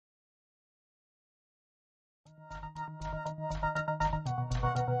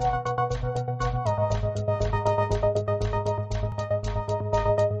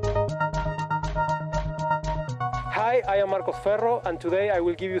Hi, I am Marcos Ferro, and today I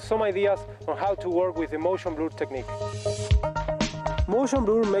will give you some ideas on how to work with the motion blur technique. Motion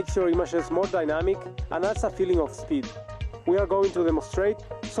blur makes your images more dynamic and adds a feeling of speed. We are going to demonstrate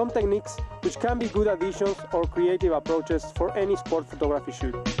some techniques which can be good additions or creative approaches for any sport photography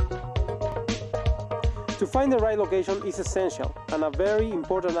shoot. To find the right location is essential, and a very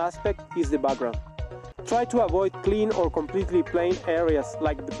important aspect is the background. Try to avoid clean or completely plain areas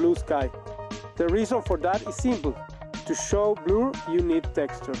like the blue sky. The reason for that is simple. To show blur, you need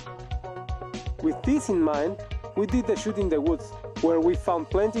texture. With this in mind, we did the shoot in the woods, where we found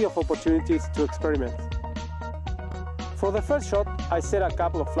plenty of opportunities to experiment. For the first shot, I set a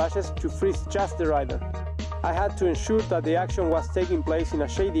couple of flashes to freeze just the rider. I had to ensure that the action was taking place in a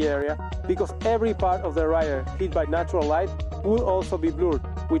shady area, because every part of the rider hit by natural light will also be blurred,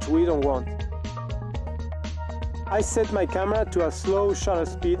 which we don't want. I set my camera to a slow shutter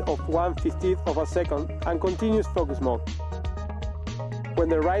speed of 1/50th of a second and continuous focus mode. When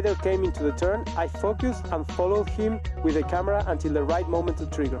the rider came into the turn, I focused and followed him with the camera until the right moment to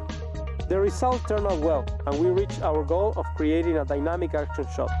trigger. The result turned out well, and we reached our goal of creating a dynamic action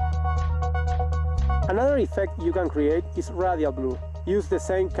shot. Another effect you can create is radial blur. Use the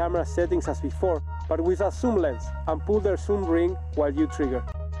same camera settings as before, but with a zoom lens, and pull the zoom ring while you trigger.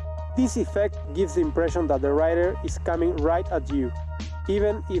 This effect gives the impression that the rider is coming right at you.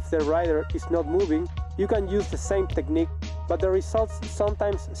 Even if the rider is not moving, you can use the same technique, but the results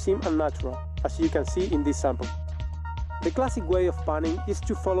sometimes seem unnatural, as you can see in this sample. The classic way of panning is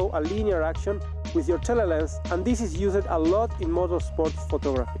to follow a linear action with your telelens, and this is used a lot in motorsport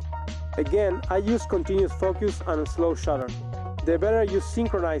photography. Again, I use continuous focus and a slow shutter. The better you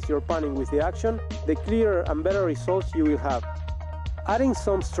synchronize your panning with the action, the clearer and better results you will have. Adding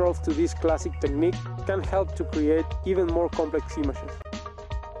some strobes to this classic technique can help to create even more complex images.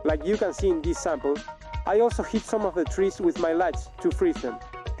 Like you can see in this sample, I also hit some of the trees with my lights to freeze them.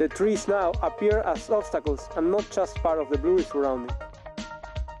 The trees now appear as obstacles and not just part of the blurry surrounding.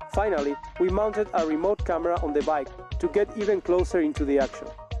 Finally, we mounted a remote camera on the bike to get even closer into the action.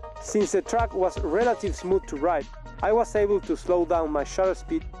 Since the track was relatively smooth to ride, I was able to slow down my shutter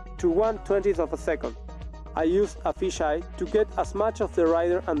speed to 1/20th of a second. I used a fisheye to get as much of the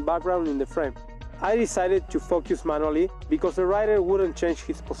rider and background in the frame. I decided to focus manually because the rider wouldn't change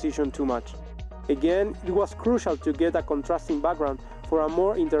his position too much. Again, it was crucial to get a contrasting background for a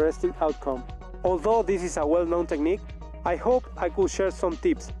more interesting outcome. Although this is a well-known technique, I hope I could share some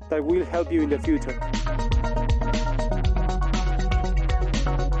tips that will help you in the future.